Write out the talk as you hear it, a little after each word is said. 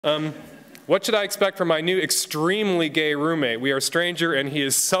What should I expect from my new extremely gay roommate? We are a stranger and he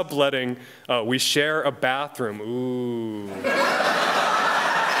is subletting. We share a bathroom. Ooh.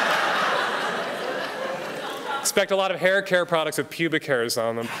 Expect a lot of hair care products with pubic hairs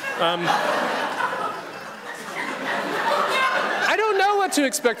on them. I don't know what to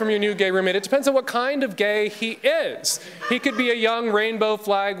expect from your new gay roommate. It depends on what kind of gay he is. He could be a young rainbow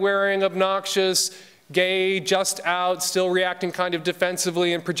flag wearing, obnoxious, gay, just out, still reacting kind of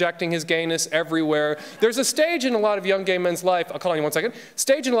defensively and projecting his gayness everywhere. There's a stage in a lot of young gay men's life, I'll call you 1 second,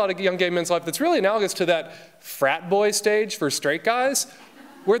 stage in a lot of young gay men's life that's really analogous to that frat boy stage for straight guys,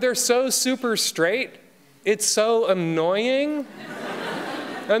 where they're so super straight, it's so annoying,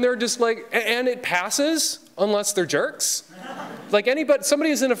 and they're just like, and it passes unless they're jerks. Like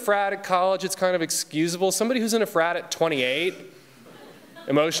somebody who's in a frat at college, it's kind of excusable. Somebody who's in a frat at 28,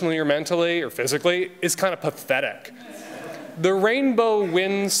 emotionally or mentally or physically, is kind of pathetic. The rainbow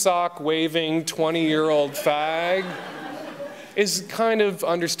windsock waving 20-year-old fag is kind of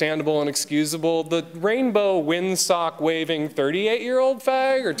understandable and excusable. The rainbow windsock waving 38-year-old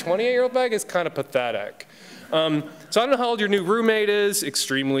fag or 28-year-old fag is kind of pathetic. So I don't know how old your new roommate is,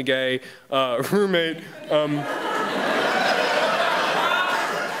 extremely gay roommate.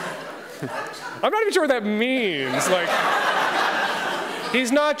 I'm not even sure what that means. Like,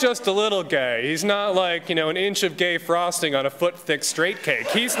 he's not just a little gay. He's not like, you know, an inch of gay frosting on a foot-thick straight cake.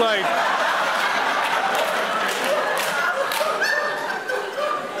 He's like,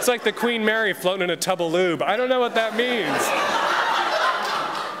 it's like the Queen Mary floating in a tub of lube. I don't know what that means.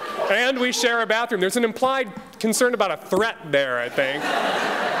 And we share a bathroom. There's an implied concern about a threat there, I think.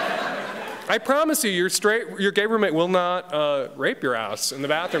 I promise you, your gay roommate will not rape your ass in the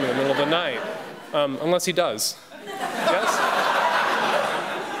bathroom in the middle of the night, unless he does. Yes?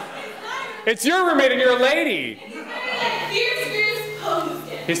 It's your roommate and you're a lady.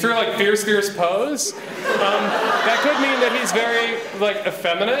 He's through like fierce, fierce pose. That could mean that he's very like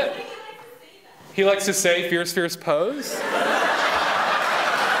effeminate. He likes to say fierce, fierce pose.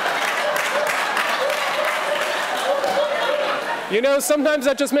 You know, sometimes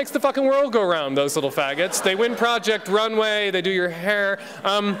that just makes the fucking world go round, those little faggots. They win Project Runway, they do your hair.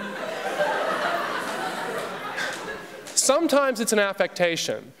 Sometimes it's an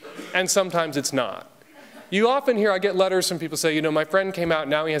affectation, and sometimes it's not. You often hear, I get letters from people say, you know, my friend came out,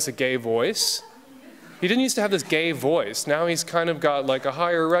 now he has a gay voice. He didn't used to have this gay voice. Now he's kind of got like a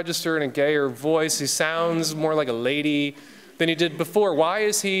higher register and a gayer voice. He sounds more like a lady than he did before. Why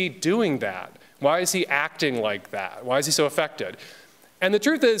is he doing that? Why is he acting like that? Why is he so affected? And the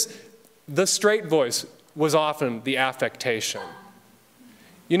truth is, the straight voice was often the affectation.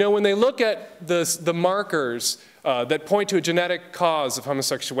 You know, when they look at the markers that point to a genetic cause of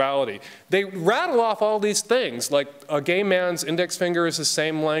homosexuality, they rattle off all these things, like a gay man's index finger is the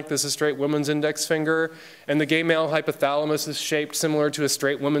same length as a straight woman's index finger, and the gay male hypothalamus is shaped similar to a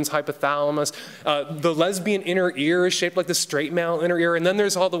straight woman's hypothalamus. The lesbian inner ear is shaped like the straight male inner ear, and then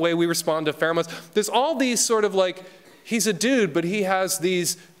there's all the way we respond to pheromones. There's all these sort of like, he's a dude, but he has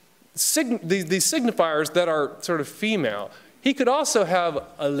these signifiers that are sort of female. He could also have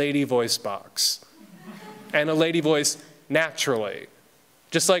a lady voice box and a lady voice naturally,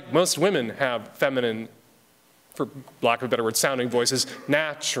 just like most women have feminine, for lack of a better word, sounding voices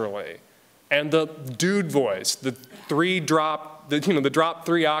naturally. And the dude voice, the drop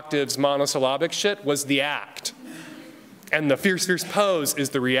 3 octaves monosyllabic shit was the act. And the fierce, fierce pose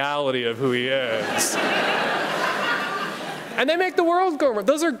is the reality of who he is. And they make the world go around.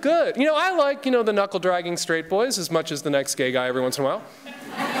 Those are good. You know, I like, you know, the knuckle-dragging straight boys as much as the next gay guy every once in a while.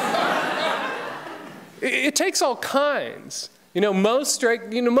 It takes all kinds. You know, most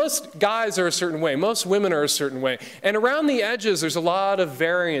guys are a certain way. Most women are a certain way. And around the edges, there's a lot of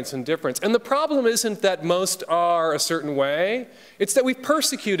variance and difference. And the problem isn't that most are a certain way. It's that we've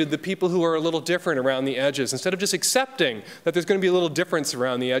persecuted the people who are a little different around the edges instead of just accepting that there's going to be a little difference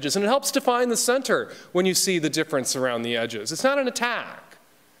around the edges. And it helps to find the center when you see the difference around the edges. It's not an attack.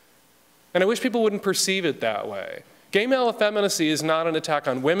 And I wish people wouldn't perceive it that way. Gay male effeminacy is not an attack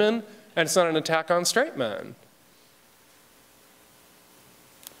on women, and it's not an attack on straight men.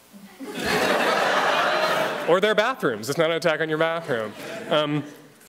 Or their bathrooms. It's not an attack on your bathroom.